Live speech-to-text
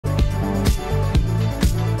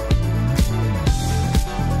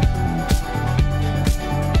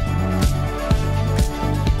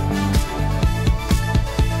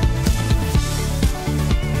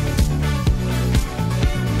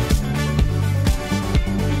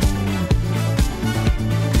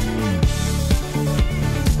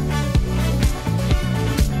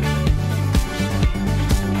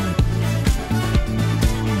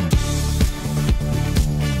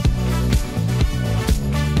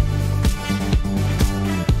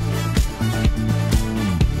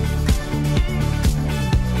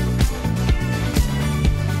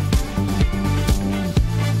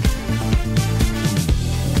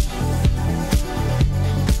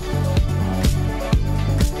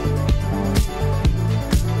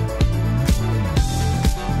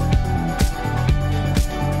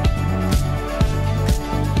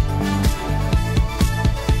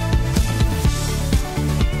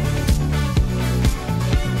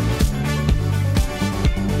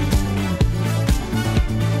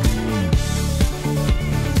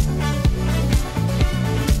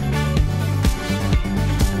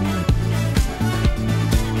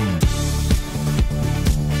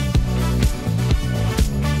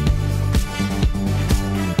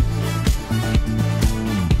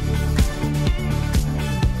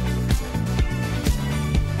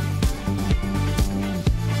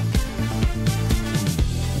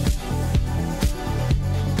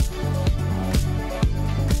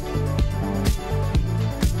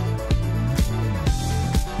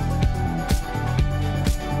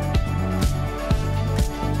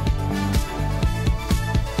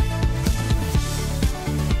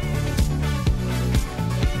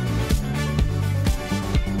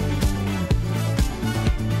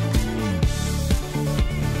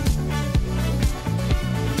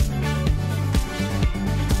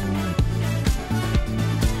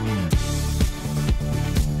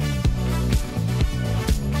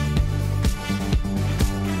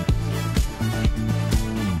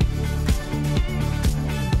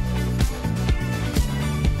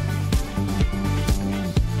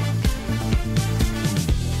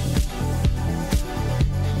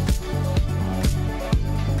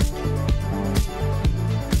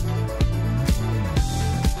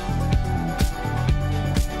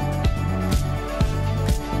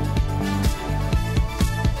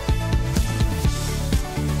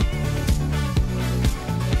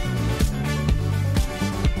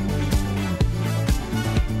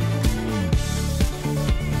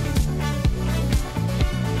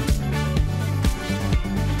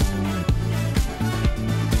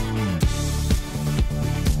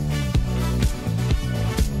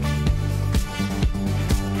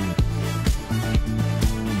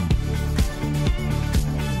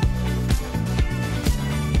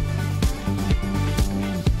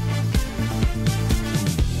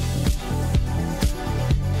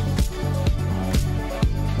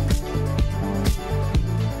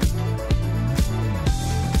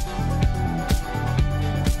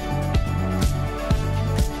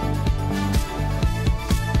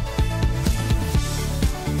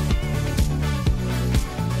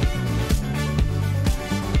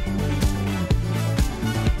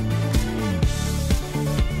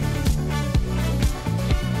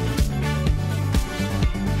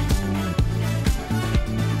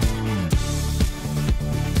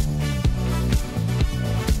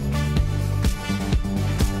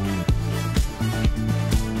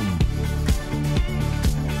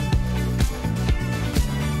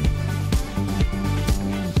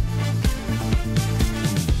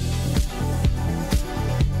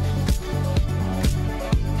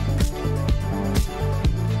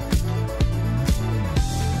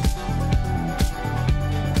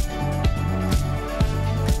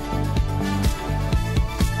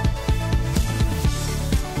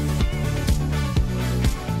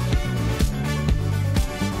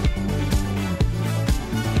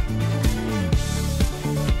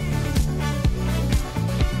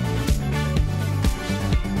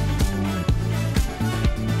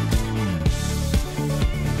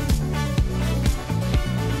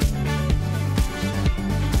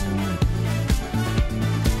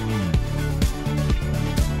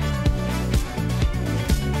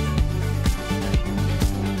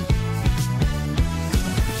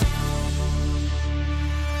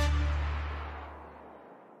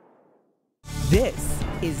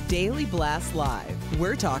is Daily Blast Live.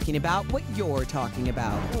 We're talking about what you're talking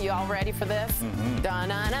about. You all ready for this? Mm-hmm. Dun,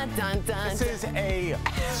 dun, dun, dun, dun. This is a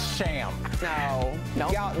sham. No.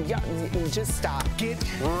 Nope. Y'all, just stop. Get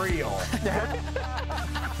real.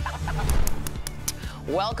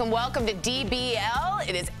 Welcome to DBL.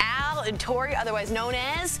 It is Al and Tori, otherwise known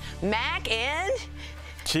as Mac and...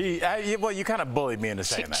 Cheese. Well, you kind of bullied me into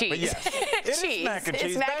saying that. Cheese. But yes, it is mac and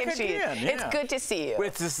cheese. It's mac and cheese. Again, yeah. It's good to see you.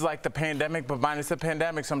 It's just like the pandemic, but minus the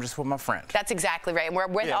pandemic, so I'm just with my friend. That's exactly right. And we're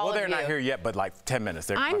with all of you. Well, they're not here yet, but like 10 minutes.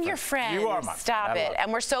 I'm your friend. You are my friend. Stop it.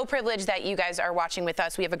 And we're so privileged that you guys are watching with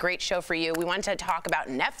us. We have a great show for you. We wanted to talk about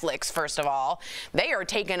Netflix, first of all. They are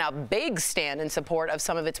taking a big stand in support of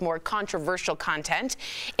some of its more controversial content.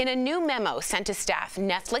 In a new memo sent to staff,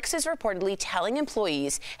 Netflix is reportedly telling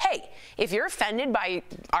employees, hey, if you're offended by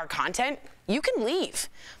our content, you can leave.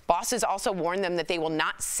 Bosses also warn them that they will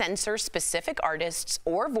not censor specific artists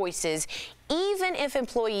or voices, even if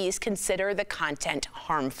employees consider the content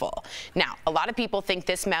harmful. Now, a lot of people think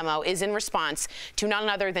this memo is in response to none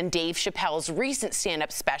other than Dave Chappelle's recent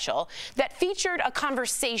stand-up special that featured a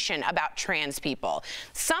conversation about trans people.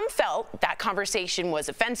 Some felt that conversation was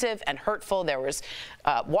offensive and hurtful. There was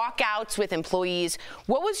walkouts with employees.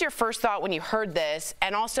 What was your first thought when you heard this?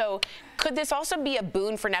 And also, could this also be a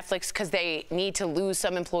boon for Netflix because they need to lose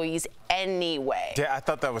some employees anyway? Yeah, I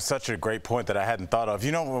thought that was such a great point that I hadn't thought of.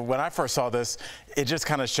 You know, when I first saw this, it just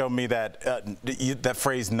kind of showed me that that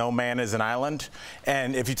phrase, no man is an island.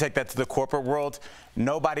 And if you take that to the corporate world,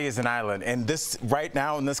 nobody is an island. And this, right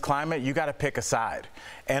now in this climate, you got to pick a side.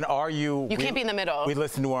 And are you... You can't be in the middle. We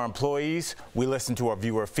listen to our employees. We listen to our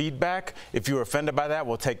viewer feedback. If you're offended by that,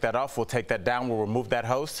 we'll take that off. We'll take that down. We'll remove that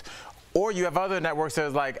host. Or you have other networks that are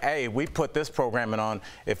like, hey, we put this programming on.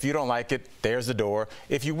 If you don't like it, there's the door.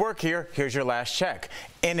 If you work here, here's your last check.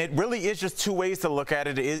 And it really is just two ways to look at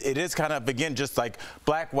it. It is kind of, again, just like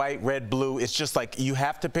black, white, red, blue. It's just like you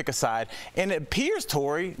have to pick a side. And it appears,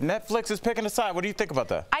 Tori, Netflix is picking a side. What do you think about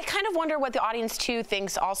that? I kind of wonder what the audience, too,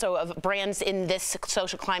 thinks also of brands in this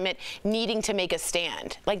social climate needing to make a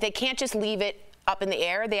stand. Like, they can't just leave it up in the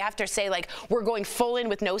air. They have to say, like, we're going full in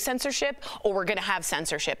with no censorship, or we're going to have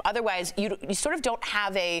censorship. Otherwise, you sort of don't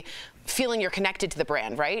have a feeling you're connected to the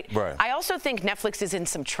brand, right? Right. I also think Netflix is in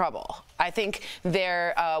some trouble. I think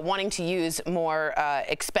they're wanting to use more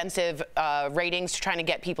expensive ratings, trying to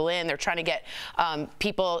get people in. They're trying to get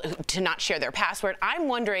people to not share their password. I'm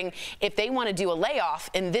wondering if they want to do a layoff,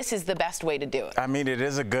 and this is the best way to do it. I mean, it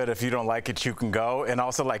is a good, if you don't like it, you can go. And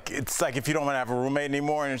also, like, it's like if you don't want to have a roommate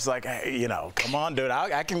anymore, and it's like, hey, you know, come on, dude,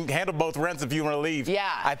 I can handle both rents if you want to leave. Yeah.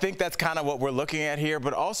 I think that's kind of what we're looking at here.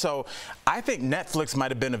 But also, I think Netflix might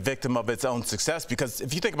have been a victim of its own success, because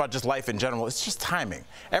if you think about just life in general, it's just timing.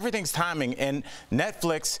 Everything's timing. And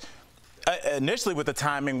Netflix, initially with the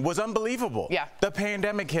timing, was unbelievable. Yeah. The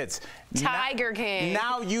pandemic hits. Tiger King.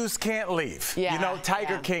 Now you can't leave. Yeah, you know,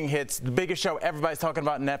 Tiger King hits, the biggest show. Everybody's talking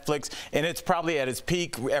about Netflix, and it's probably at its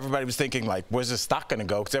peak. Everybody was thinking, like, where's this stock going to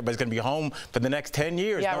go? Because everybody's going to be home for the next 10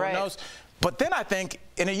 years. Yeah, no one knows. But then I think,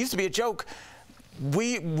 and it used to be a joke,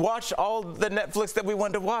 we watched all the Netflix that we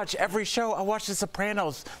wanted to watch. Every show, I watched The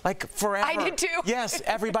Sopranos, like, forever. I did too. Yes,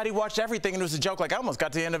 everybody watched everything, and it was a joke. Like, I almost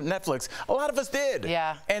got to the end of Netflix. A lot of us did.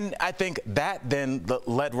 Yeah. And I think that then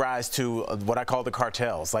led rise to what I call the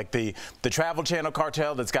cartels, like the Travel Channel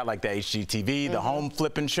cartel that's got like the HGTV, the home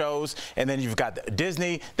flipping shows, and then you've got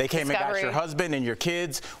Disney. They came and got your husband and your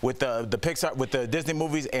kids with the Pixar, with the Disney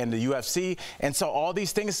movies and the UFC. And so all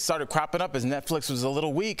these things started cropping up as Netflix was a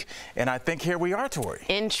little weak. And I think here we are, Tori.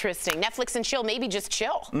 Interesting. Netflix and chill, maybe just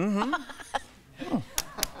chill. Mm-hmm.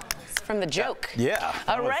 From the joke. Yeah.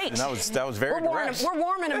 All right. That was very direct. We're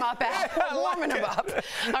warming him up, Al. We're warming him up.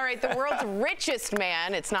 All right, the world's richest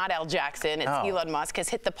man, it's not Al Jackson, it's Elon Musk, has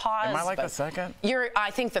hit the pause button. Am I like the second? You're,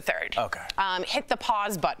 I think, the third. Okay. Hit the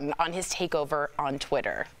pause button on his takeover on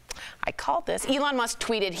Twitter. I called this. Elon Musk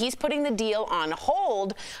tweeted he's putting the deal on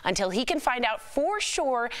hold until he can find out for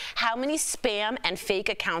sure how many spam and fake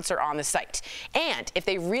accounts are on the site, and if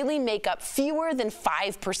they really make up fewer than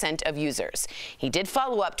 5% of users. He did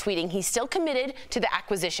follow up, tweeting he's still committed to the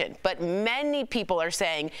acquisition, but many people are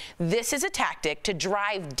saying this is a tactic to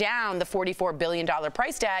drive down the $44 billion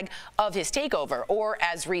price tag of his takeover, or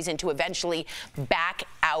as reason to eventually back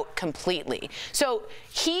out completely. So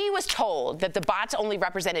he was told that the bots only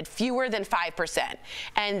represented said fewer than 5%.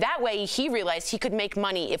 And that way he realized he could make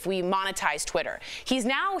money if we monetize Twitter. He's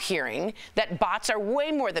now hearing that bots are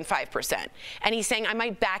way more than 5%. And he's saying, I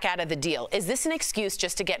might back out of the deal. Is this an excuse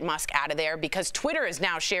just to get Musk out of there? Because Twitter is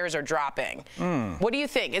now, shares are dropping. What do you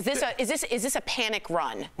think? Is this a panic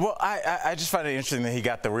run? Well, I just find it interesting that he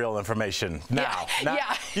got the real information now.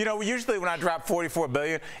 Yeah. You know, usually when I drop $44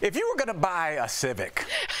 billion, if you were going to buy a Civic,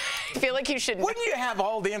 I feel like you should. Wouldn't you have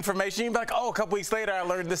all the information? You'd be like, oh, a couple weeks later, I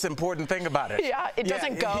learned this important thing about it. Yeah, it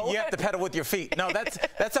doesn't go. You have to pedal with your feet. No, that's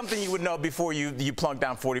something you would know before you plunk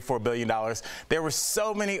down $44 billion. There were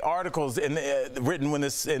so many articles written when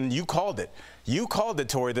this, and you called it. You called it,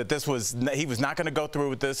 Tori, that he was not going to go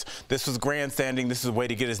through with this. This was grandstanding. This is a way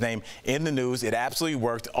to get his name in the news. It absolutely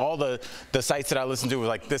worked. All the sites that I listened to were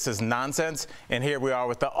like, this is nonsense. And here we are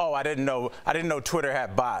with I didn't know Twitter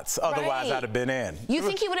had bots. Otherwise, I'd have been in. You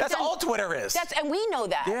think he would have That's all Twitter is. And we know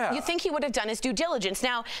that. Yeah. You think he would have done his due diligence.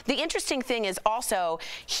 Now, the interesting thing is also,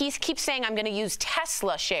 he keeps saying, I'm going to use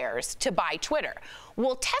Tesla shares to buy Twitter.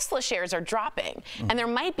 Well, Tesla shares are dropping, and there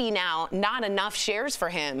might be now not enough shares for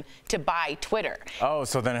him to buy Twitter. Oh,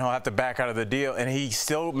 so then he'll have to back out of the deal, and he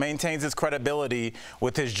still maintains his credibility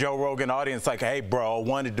with his Joe Rogan audience. Like, hey, bro, I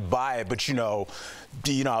wanted to buy it, but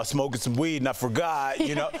I was smoking some weed and I forgot.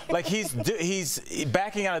 Like he's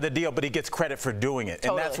backing out of the deal, but he gets credit for doing it,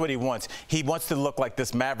 and that's what he wants. He wants to look like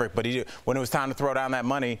this maverick, but when it was time to throw down that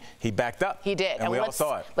money, he backed up. He did, and we all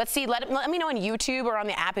saw it. Let's see. Let me know on YouTube or on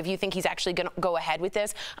the app if you think he's actually going to go ahead with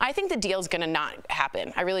this. I think the deal's going to not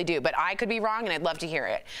happen. I really do, but I could be wrong, and I'd love to hear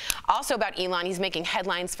it. Also about Elon, he's making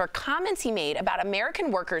headlines for comments he made about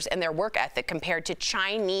American workers and their work ethic compared to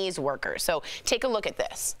Chinese workers. So take a look at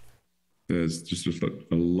this. There's just a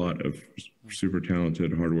lot of super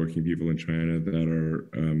talented, hardworking people in China that are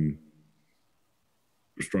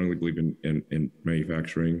strongly believe in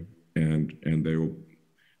manufacturing, and they won't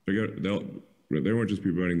just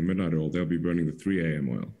be burning the midnight oil; they'll be burning the 3 a.m.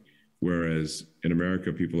 oil. Whereas in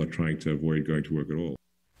America, people are trying to avoid going to work at all.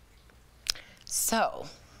 So,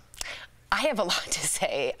 I have a lot to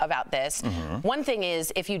say about this. One thing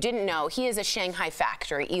is, if you didn't know, he is a Shanghai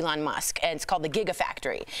factory, Elon Musk, and it's called the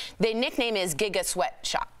Gigafactory. The nickname is Giga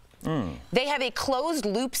Sweatshop. They have a closed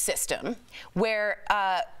loop system where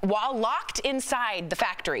while locked inside the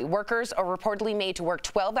factory, workers are reportedly made to work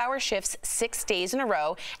 12-hour shifts 6 days in a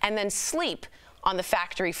row and then sleep on the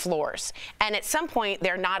factory floors. And at some point,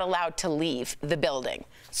 they're not allowed to leave the building.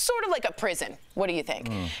 Sort of like a prison. What do you think?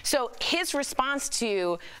 So his response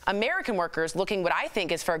to American workers looking what I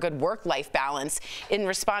think is for a good work-life balance in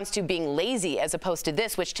response to being lazy as opposed to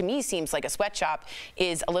this, which to me seems like a sweatshop,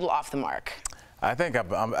 is a little off the mark. I think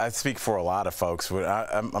I speak for a lot of folks.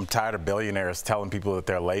 I'm tired of billionaires telling people that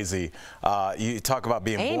they're lazy. You talk about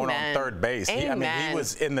being born on third base. He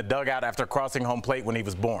was in the dugout after crossing home plate when he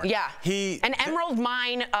was born. Yeah. An emerald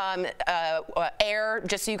mine heir,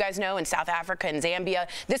 just so you guys know, in South Africa and Zambia.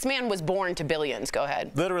 This man was born to billions. Go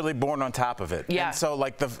ahead. Literally born on top of it. Yeah. And so,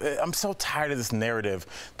 like, I'm so tired of this narrative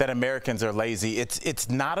that Americans are lazy. It's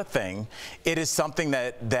not a thing. It is something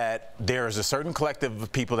that there is a certain collective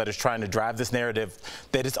of people that is trying to drive this narrative.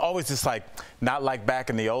 That it's always just like, not like back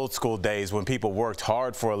in the old school days when people worked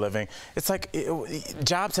hard for a living. It's like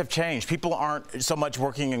jobs have changed. People aren't so much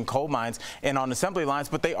working in coal mines and on assembly lines,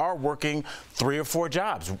 but they are working 3 or 4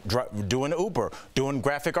 jobs, doing Uber, doing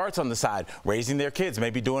graphic arts on the side, raising their kids,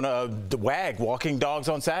 maybe doing a WAG, walking dogs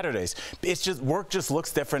on Saturdays. It's just, work just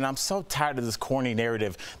looks different. I'm so tired of this corny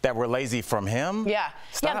narrative that we're lazy from him. Yeah.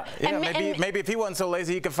 Stop. Yeah, maybe if he wasn't so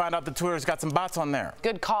lazy, he could find out that Twitter's got some bots on there.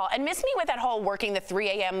 Good call. And miss me with that whole working the 3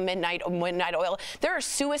 a.m. midnight oil. There are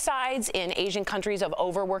suicides in Asian countries of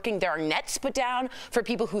overworking. There are nets put down for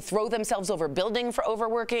people who throw themselves over building for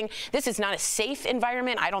overworking. This is not a safe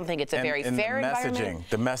environment. I don't think it's a very fair environment.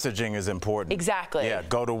 The messaging is important. Exactly. Yeah,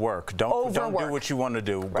 go to work. Don't do what you want to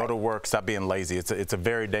do. Right. Go to work. Stop being lazy. It's a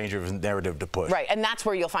very dangerous narrative to push. Right, and that's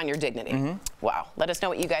where you'll find your dignity. Wow. Let us know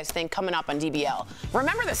what you guys think coming up on DBL.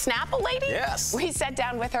 Remember the Snapple lady? Yes. We sat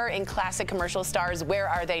down with her in classic commercial stars. Where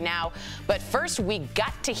are they now? But first, we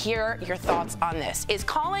got to hear your thoughts on this. Is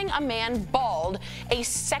calling a man bald a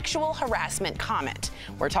sexual harassment comment?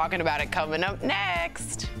 We're talking about it coming up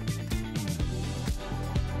next.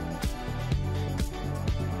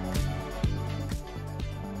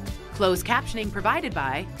 Closed captioning provided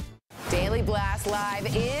by Daily Blast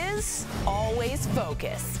Live is always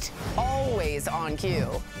focused, always on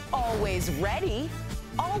cue, always ready,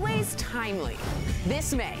 always timely.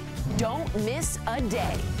 This May, don't miss a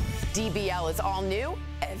day. DBL is all new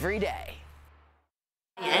every day.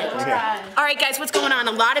 All right, guys, what's going on?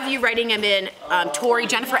 A lot of you writing him in. Tori,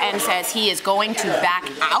 Jennifer N says he is going to back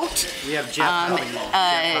out. We have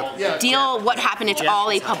Jeff. Deal, what happened? It's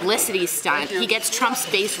all a publicity stunt. He gets Trump's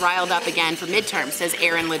base riled up again for midterms, says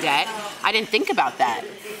Aaron Ledet. I didn't think about that.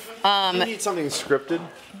 You need something scripted?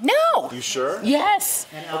 No. You sure? Yes.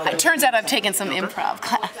 It turns out I've taken some improv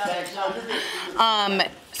class.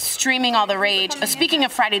 Streaming all the rage. Speaking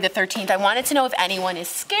of Friday the 13th, I wanted to know if anyone is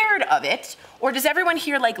scared of it, or does everyone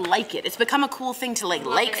here like it? It's become a cool thing to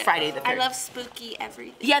like Friday the 13th. I love spooky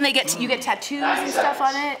everything. Yeah, and you get tattoos and stuff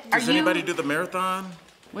on it. Does anybody do the marathon?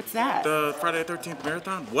 What's that? The Friday the 13th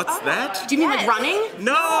marathon? What's that? Do you mean like running?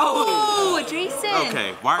 No! Oh, Jason.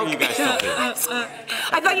 Okay, why are you guys still here?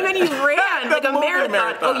 I thought you meant you ran like a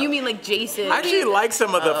marathon. Oh, you mean like Jason? I actually like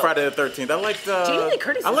some of the Friday the 13th. I liked Jamie Lee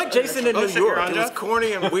Curtis. I like Jason in New York. It was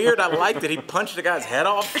corny and weird. I liked it. He punched the guy's head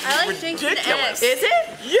off. I like Jason X. Is it?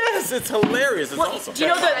 Yes, it's hilarious. It's awesome. Do you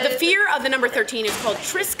know the fear of the number 13 is called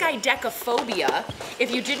triskaidekaphobia. If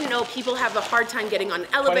you didn't know, people have a hard time getting on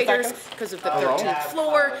elevators because of the 13th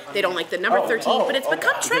floor. They don't like the number 13, but it's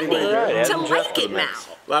become trendy to like it now.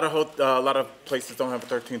 A lot of places don't have a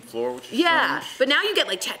 13th floor, which is strange. But now you get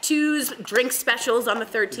like tattoos, drink specials on the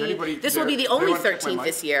 13th. This will be the only 13th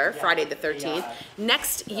this year, Friday the 13th.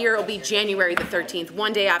 Next year will be January the 13th,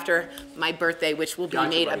 one day after my birthday, which will be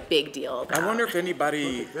made a big deal about. I wonder if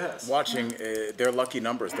anybody watching their lucky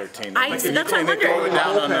number is 13. That's what I'm they throw it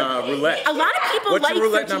down on roulette. A lot of people What's like your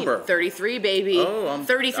roulette 13. number? 33, baby. Oh, I'm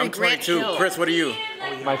 33 I'm Grant 22. Hill. Chris, what are you?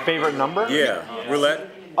 My favorite number? Yeah, roulette.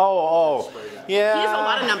 Oh, yeah. He has a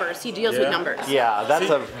lot of numbers. He deals with numbers. Yeah, that's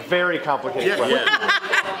a very complicated question.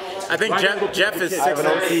 I think Jeff is I have an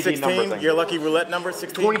OCD 16. number thing. Your lucky roulette number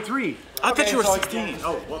 16? 23. I thought you were 16.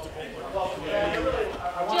 Oh, well.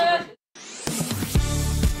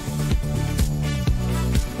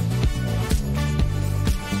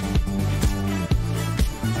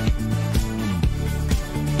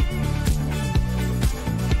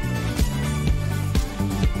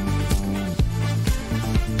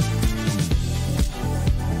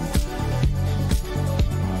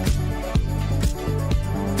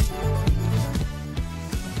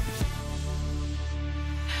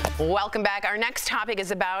 Welcome back. Our next topic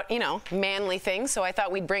is about, manly things. So I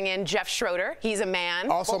thought we'd bring in Jeff Schroeder. He's a man.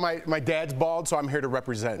 Also, my dad's bald, so I'm here to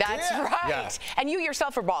represent. That's right. Yeah. And you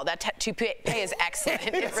yourself are bald. That toupee is excellent.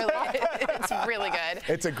 It really is. It's really good.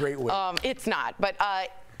 It's a great wig. It's not, but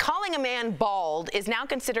calling a man bald is now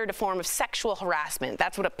considered a form of sexual harassment.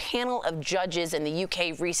 That's what a panel of judges in the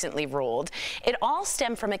UK recently ruled. It all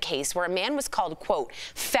stemmed from a case where a man was called, quote,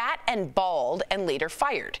 fat and bald and later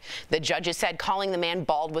fired. The judges said calling the man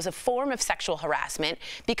bald was a form of sexual harassment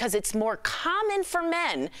because it's more common for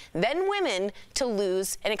men than women to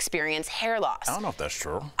lose and experience hair loss. I don't know if that's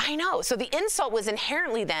true. I know. So the insult was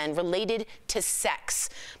inherently then related to sex.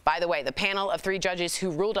 By the way, the panel of 3 judges who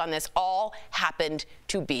ruled on this all happened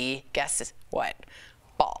to be, guess what?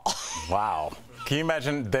 Bald. Wow. Can you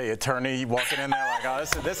imagine the attorney walking in there like,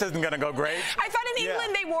 oh, this isn't going to go great? I thought in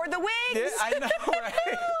England they wore the wigs. Yeah, I know,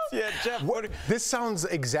 right? Yeah, Jeff. This sounds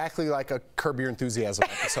exactly like a Curb Your Enthusiasm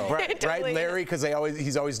episode, Right, right? Larry, because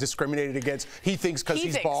he's always discriminated against. He thinks because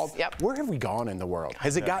he's bald. Yep. Where have we gone in the world?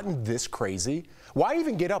 Has it gotten this crazy? Why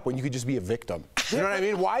even get up when you could just be a victim? You know what I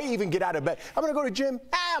mean? Why even get out of bed? I'm going to go to gym.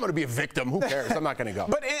 I'm going to be a victim. Who cares? I'm not going to go.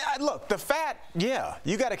 But look, the fat, yeah,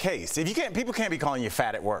 you got a case. If you can't, people can't be calling you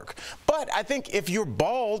fat at work. But I think if you're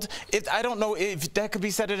bald, I don't know if that could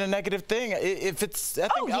be said in a negative thing. If it's, I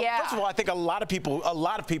think, first of all, I think a lot of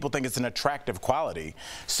people think it's an attractive quality.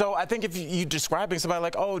 So I think if you're describing somebody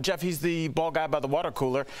like, oh, Jeff, he's the bald guy by the water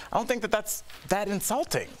cooler, I don't think that's that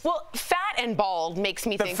insulting. Well, fat and bald makes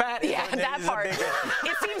me think. Fat, that part.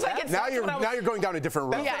 It seems like it's now you're going down a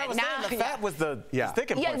different road. Yeah, now the fat was the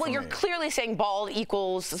sticking point. Yeah, well, you're clearly saying bald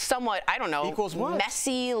equals somewhat, I don't know, equals what?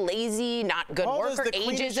 Messy, lazy, not good bald worker, is the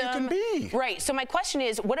cleanest you can be. Right. So my question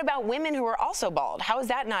is, what about women who are also bald? How is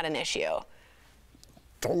that not an issue?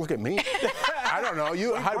 Don't look at me. I don't know.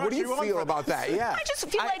 What do you feel about that? Yeah. I just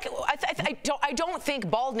feel like I don't think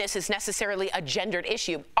baldness is necessarily a gendered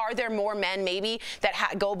issue. Are there more men maybe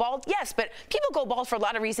that go bald? Yes, but people go bald for a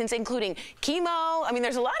lot of reasons, including chemo. I mean,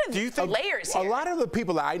 there's a lot of layers here. A lot of the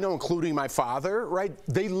people that I know, including my father, right?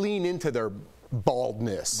 They lean into their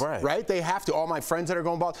baldness, Right. right? They have to. All my friends that are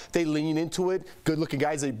going bald, they lean into it. Good-looking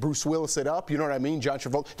guys, they Bruce Willis it up. You know what I mean? John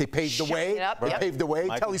Travolta, they paved the way. They paved the way.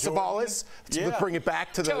 Michael Telly Jordan. Savalas, to bring it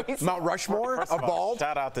back to the Mount Rushmore First of of all, bald.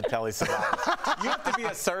 Shout out to Telly Savalas. You have to be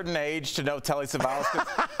a certain age to know Telly Savalas.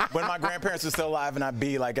 'Cause when my grandparents were still alive and I'd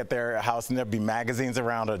be like at their house and there'd be magazines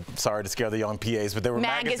around, sorry to scare the young PAs, but there were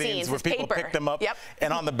magazines where people picked them up.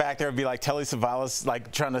 And on the back there would be like Telly Savalas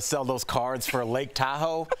like trying to sell those cards for Lake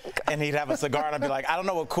Tahoe. And he'd have a cigar and I'd be like, I don't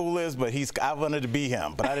know what cool is, but I wanted to be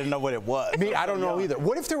him, but I didn't know what it was. Me, I don't know either.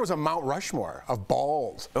 What if there was a Mount Rushmore of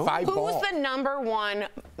balls? Five balls. Who's the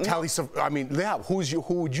 #1? I mean, yeah, who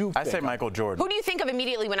would you I think? say Michael Jordan. Who do you think of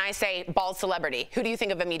immediately when I say bald celebrity? Who do you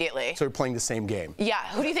think of immediately? So you're playing the same game. Yeah,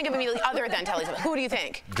 who do you think of immediately other than Telly Savalas? Who do you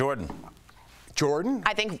think? Jordan. Jordan?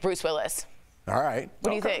 I think Bruce Willis. All right.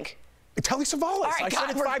 What do you think? Telly Savalas. I said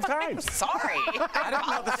it 5 times. I'm sorry. I didn't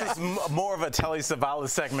know this is more of a Telly Savalas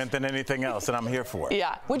segment than anything else, and I'm here for it.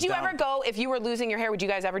 Yeah. Would you ever go, if you were losing your hair, would you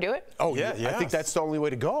guys ever do it? Oh, yeah. I think that's the only way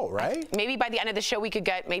to go, right? Maybe by the end of the show we could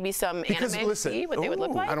get maybe some Because anime listen, to see what they would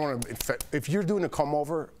look like. I don't want to. If you're doing a come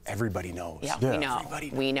over, everybody knows. Yeah, we know. Everybody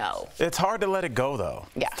knows. We know. It's hard to let it go, though.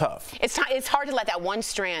 Yeah. It's tough. It's hard to let that one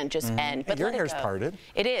strand just end. But Your let it hair's go. parted.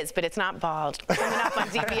 It is, but it's not bald. Coming up on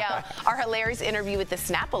DBL, our hilarious interview with the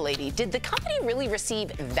Snapple lady. Did the company really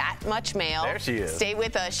receive that much mail? There she is. Stay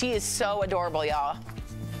with us. She is so adorable, y'all.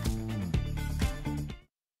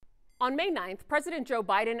 On May 9th, President Joe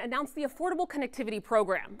Biden announced the Affordable Connectivity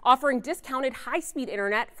Program, offering discounted high-speed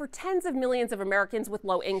internet for tens of millions of Americans with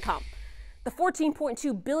low income. The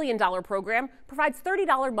 $14.2 billion program provides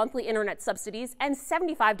 $30 monthly internet subsidies and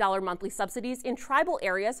 $75 monthly subsidies in tribal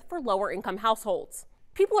areas for lower-income households.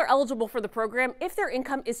 People are eligible for the program if their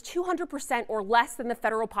income is 200% or less than the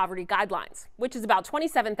federal poverty guidelines, which is about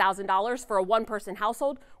 $27,000 for a one-person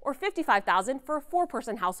household or $55,000 for a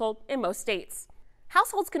four-person household in most states.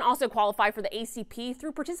 Households can also qualify for the ACP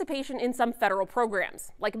through participation in some federal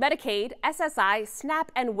programs, like Medicaid, SSI,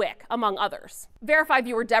 SNAP, and WIC, among others. Verify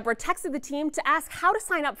viewer Deborah texted the team to ask how to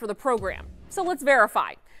sign up for the program. So let's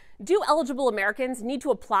verify. Do eligible Americans need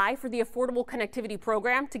to apply for the Affordable Connectivity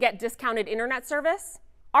Program to get discounted internet service?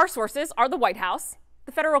 Our sources are the White House,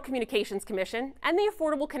 the Federal Communications Commission, and the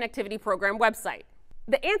Affordable Connectivity Program website.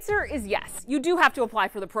 The answer is yes, you do have to apply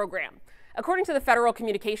for the program. According to the Federal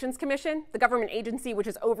Communications Commission, the government agency which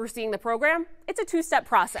is overseeing the program, it's a two-step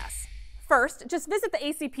process. First, just visit the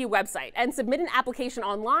ACP website and submit an application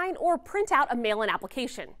online or print out a mail-in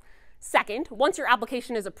application. Second, once your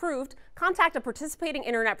application is approved, contact a participating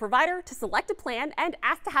internet provider to select a plan and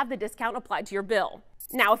ask to have the discount applied to your bill.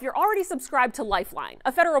 Now, if you're already subscribed to Lifeline,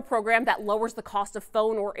 a federal program that lowers the cost of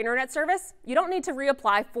phone or internet service, you don't need to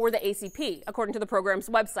reapply for the ACP, according to the program's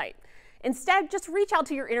website. Instead, just reach out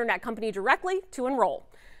to your internet company directly to enroll.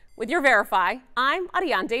 With your Verify, I'm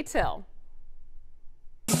Ariane Till.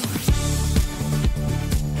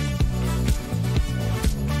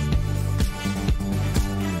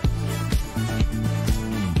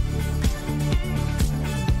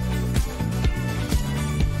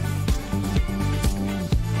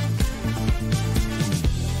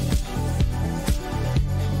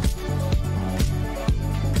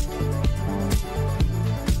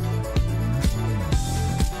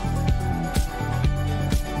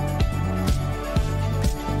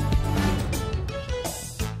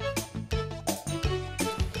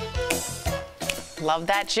 Love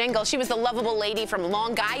that jingle. She was the lovable lady from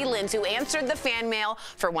Long Island who answered the fan mail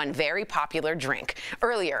for one very popular drink.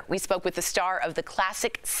 Earlier, we spoke with the star of the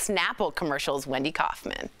classic Snapple commercials, Wendy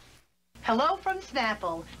Kaufman. Hello from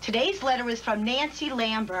Snapple. Today's letter is from Nancy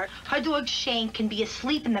Lambert. Her dog Shane can be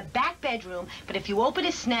asleep in the back bedroom, but if you open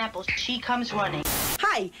his Snapple, she comes running.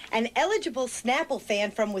 Hi, an eligible Snapple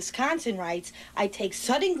fan from Wisconsin writes, I take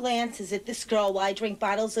sudden glances at this girl while I drink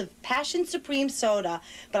bottles of Passion Supreme soda,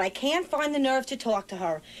 but I can't find the nerve to talk to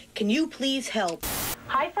her. Can you please help?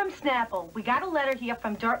 Hi from Snapple. We got a letter here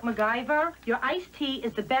from Dirk MacGyver. Your iced tea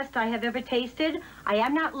is the best I have ever tasted. I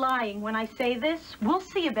am not lying when I say this. We'll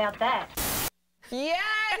see about that. Yes!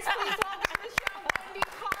 Please welcome to the show, Wendy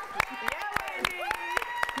Kaufman. Yeah, Wendy!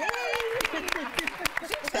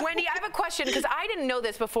 Wendy, I have a question, because I didn't know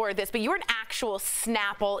this before this, but you were an actual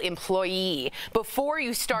Snapple employee before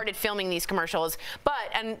you started filming these commercials. But,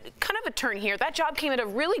 and kind of a turn here, that job came at a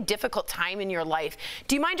really difficult time in your life.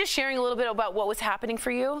 Do you mind just sharing a little bit about what was happening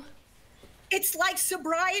for you? It's like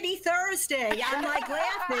Sobriety Thursday. I'm like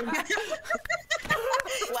laughing.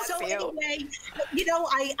 So anyway, you know,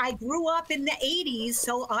 I grew up in the 80s,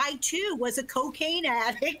 so I too was a cocaine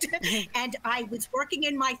addict. And I was working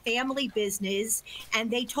in my family business,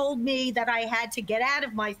 and they told me that I had to get out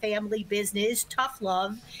of my family business, tough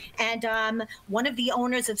love. And one of the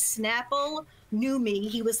owners of Snapple knew me.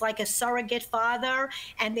 He was like a surrogate father,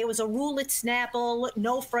 and there was a rule at Snapple: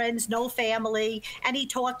 no friends, no family. And he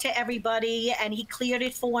talked to everybody, and he cleared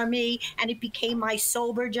it for me, and it became my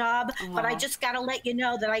sober job. But I just got to let you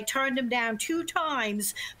know that I turned him down 2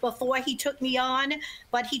 times before he took me on.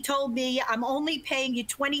 But he told me, I'm only paying you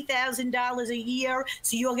 $20,000 a year,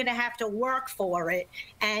 so you're going to have to work for it.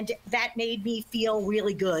 And that made me feel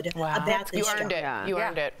really good about this. You earned it. You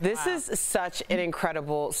earned it. This is such an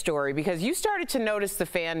incredible story, because you started to notice the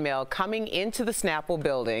fan mail coming into the Snapple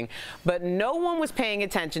building, but no one was paying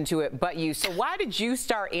attention to it but you. So why did you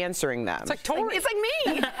start answering them? It's like Tori. It's like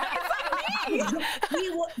me. It's like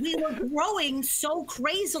me. we were growing so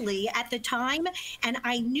crazily at the time, and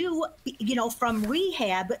I knew, you know, from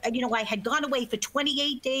rehab, you know, I had gone away for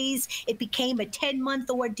 28 days. It became a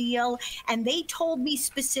 10-month ordeal, and they told me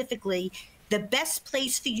specifically, the best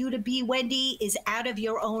place for you to be, Wendy, is out of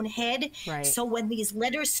your own head. Right. So when these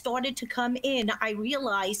letters started to come in, I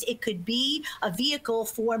realized it could be a vehicle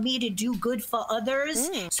for me to do good for others.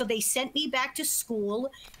 So they sent me back to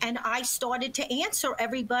school, and I started to answer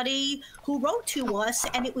everybody who wrote to us.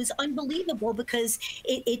 And it was unbelievable, because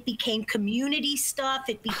it became community stuff.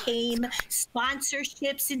 It became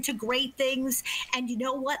sponsorships into great things. And you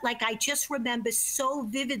know what? Like, I just remember so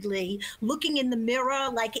vividly looking in the mirror,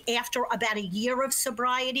 like after about a year of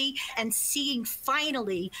sobriety, and seeing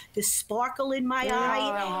finally the sparkle in my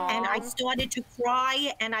eye, and I started to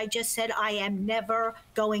cry, and I just said, I am never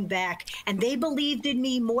going back. And they believed in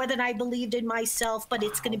me more than I believed in myself, but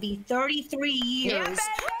it's going to be 33 years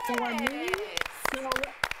for me. So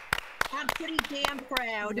I'm pretty damn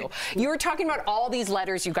proud. You were talking about all these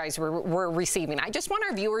letters you guys were receiving. I just want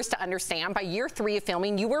our viewers to understand, by year 3 of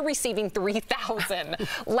filming, you were receiving 3,000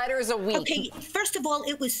 letters a week. Okay, first of all,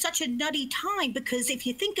 it was such a nutty time, because if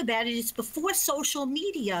you think about it, it's before social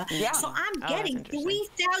media. Yeah. So I'm getting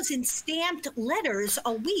 3,000 stamped letters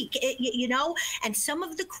a week, you know, and some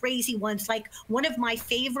of the crazy ones, like one of my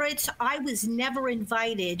favorites, I was never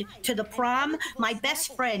invited to the prom. My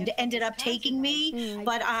best friend ended up taking me,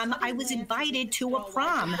 but I was invited to a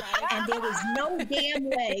prom, and there was no damn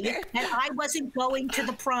way that I wasn't going to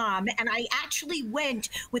the prom. And I actually went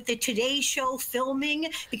with the Today Show filming,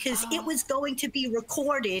 because it was going to be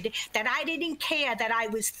recorded that I didn't care that I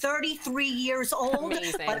was 33 years old,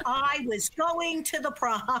 but I was going to the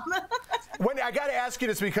prom. Wendy, I got to ask you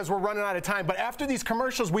this, because we're running out of time, but after these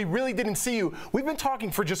commercials, we really didn't see you. We've been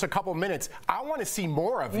talking for just a couple minutes. I want to see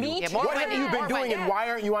more of you. Me too. What have you been doing, and why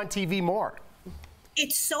aren't you on TV more?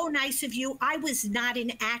 It's so nice of you. I was not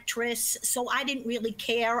an actress, so I didn't really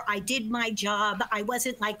care. I did my job. I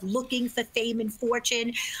wasn't like looking for fame and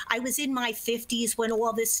fortune. I was in my 50s when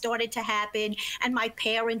all this started to happen, and my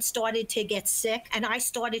parents started to get sick, and I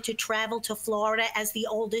started to travel to Florida as the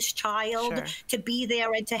oldest child to be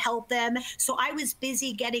there and to help them. So I was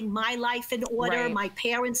busy getting my life in order, my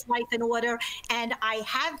parents' life in order, and I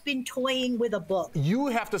have been toying with a book. You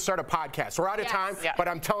have to start a podcast. We're out of time, but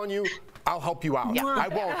I'm telling you, I'll help you out. I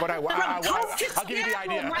won't, but I'll give you the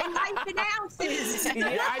idea. My life announces.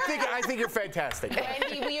 I think you're fantastic.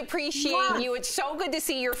 Wendy, we appreciate you. It's so good to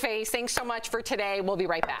see your face. Thanks so much for today. We'll be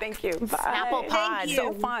right back. Thank you. Bye. Snapple Pod,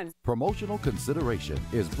 so fun. Promotional consideration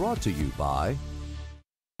is brought to you by...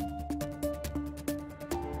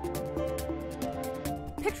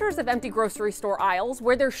 Pictures of empty grocery store aisles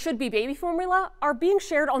where there should be baby formula are being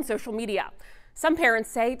shared on social media. Some parents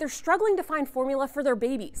say they're struggling to find formula for their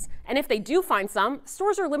babies, and if they do find some,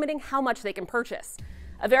 stores are limiting how much they can purchase.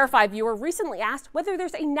 A Verify viewer recently asked whether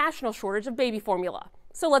there's a national shortage of baby formula.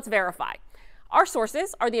 So let's verify. Our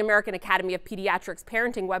sources are the American Academy of Pediatrics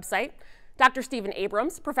parenting website, Dr. Stephen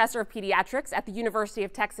Abrams, professor of pediatrics at the University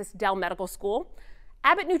of Texas Dell Medical School,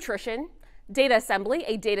 Abbott Nutrition, Data Assembly,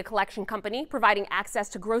 a data collection company providing access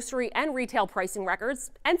to grocery and retail pricing records,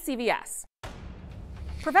 and CVS.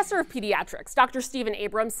 Professor of Pediatrics, Dr. Stephen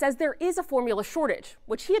Abrams says there is a formula shortage,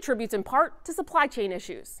 which he attributes in part to supply chain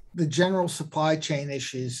issues. The general supply chain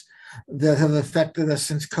issues that have affected us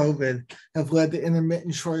since COVID have led to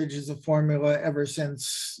intermittent shortages of formula ever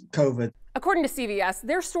since COVID. According to CVS,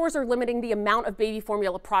 their stores are limiting the amount of baby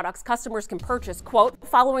formula products customers can purchase, quote,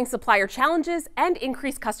 following supplier challenges and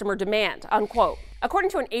increased customer demand, unquote. According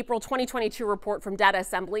to an April 2022 report from Data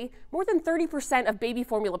Assembly, more than 30% of baby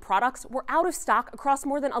formula products were out of stock across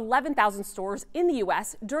more than 11,000 stores in the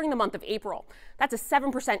U.S. during the month of April. That's a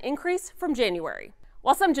 7% increase from January.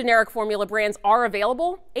 While some generic formula brands are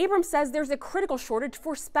available, Abrams says there's a critical shortage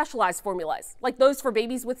for specialized formulas, like those for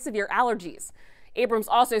babies with severe allergies. Abrams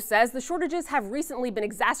also says the shortages have recently been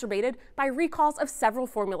exacerbated by recalls of several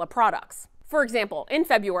formula products. For example, in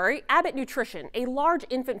February, Abbott Nutrition, a large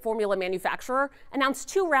infant formula manufacturer, announced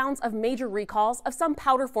 2 rounds of major recalls of some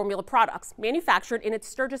powder formula products manufactured in its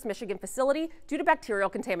Sturgis, Michigan facility due to bacterial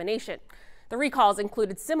contamination. The recalls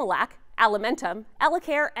included Similac, Alimentum,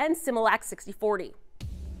 Elecare, and Similac 6040.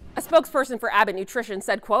 A spokesperson for Abbott Nutrition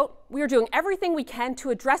said, quote, "We are doing everything we can to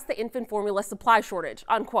address the infant formula supply shortage,"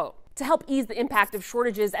 unquote. To help ease the impact of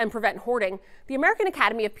shortages and prevent hoarding, the American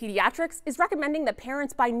Academy of Pediatrics is recommending that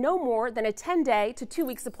parents buy no more than a 10-day to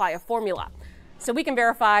 2-week supply of formula. So we can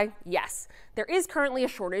verify, yes, there is currently a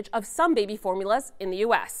shortage of some baby formulas in the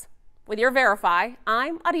U.S. With your Verify,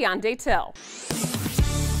 I'm Adiande Till.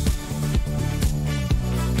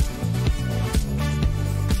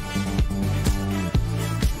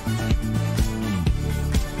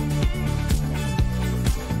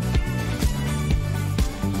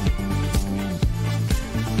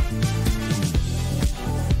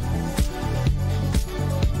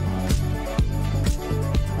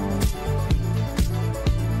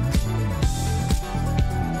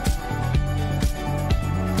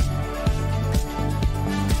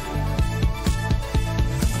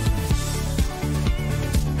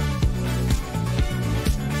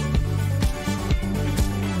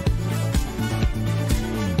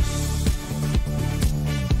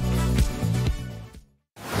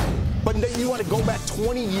 You want to go back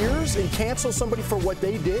 20 years and cancel somebody for what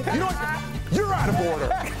they did? You know what? You're out of order.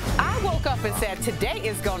 I woke up and said, today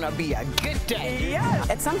is going to be a good day. Yes.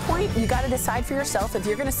 At some point, you got to decide for yourself if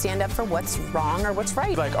you're going to stand up for what's wrong or what's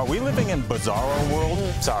right. Like, are we living in Bizarro world?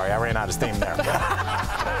 Sorry, I ran out of steam there.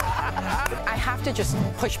 I have to just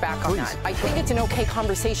push back on that. I think it's an okay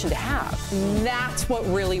conversation to have. That's what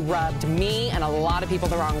really rubbed me and a lot of people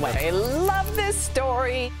the wrong way. I love this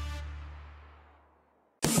story.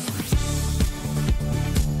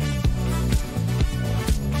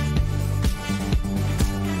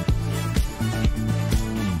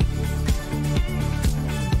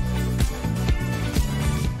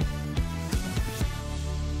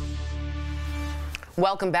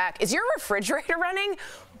 Welcome back. Is your refrigerator running?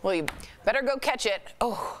 Well, you better go catch it.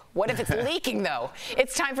 Oh, what if it's leaking, though?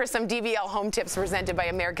 It's time for some DBL home tips presented by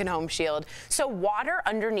American Home Shield. So water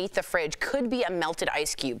underneath the fridge could be a melted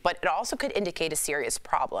ice cube, but it also could indicate a serious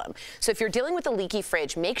problem. So if you're dealing with a leaky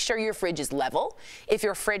fridge, make sure your fridge is level. If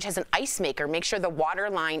your fridge has an ice maker, make sure the water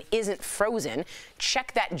line isn't frozen.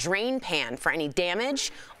 Check that drain pan for any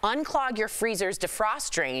damage. Unclog your freezer's defrost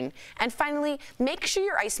drain. And finally, make sure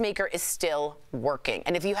your ice maker is still working.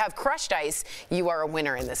 And if you have crushed ice, you are a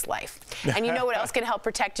winner in this life. And you know what else can help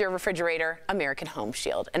protect your refrigerator? American Home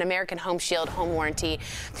Shield. An American Home Shield home warranty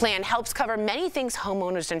plan helps cover many things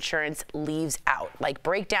homeowners insurance leaves out, like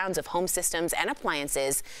breakdowns of home systems and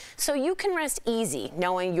appliances, so you can rest easy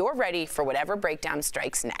knowing you're ready for whatever breakdown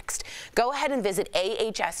strikes next. Go ahead and visit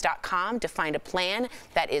ahs.com to find a plan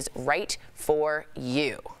that is right for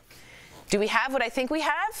you. Do we have what I think we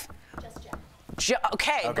have?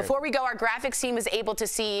 Okay, before we go, our graphics team is able to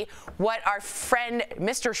see what our friend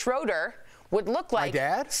Mr. Schroeder would look like. My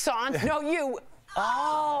dad? No, you.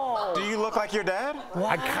 Oh. Do you look like your dad? Wow.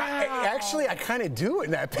 I kind of do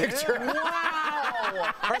in that picture. Yeah.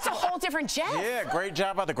 Wow. That's a whole different Jeff. Yeah, great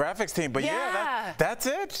job by the graphics team. But yeah, that's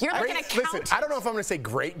it. You're like an accountant. Listen, I don't know if I'm going to say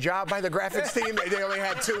great job by the graphics team. They only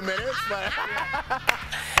had 2 minutes. But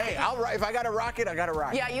hey, if I got to rock it, I got to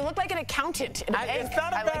rock it. Yeah, you look like an accountant. It's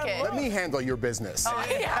not a bad look. Let me handle your business. Oh,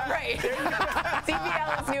 yeah, right.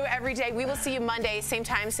 DBL is new every day. We will see you Monday, same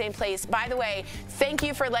time, same place. By the way, thank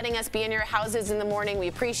you for letting us be in your houses in the morning. We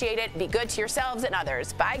appreciate it. Be good to yourselves and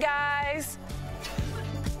others. Bye, guys.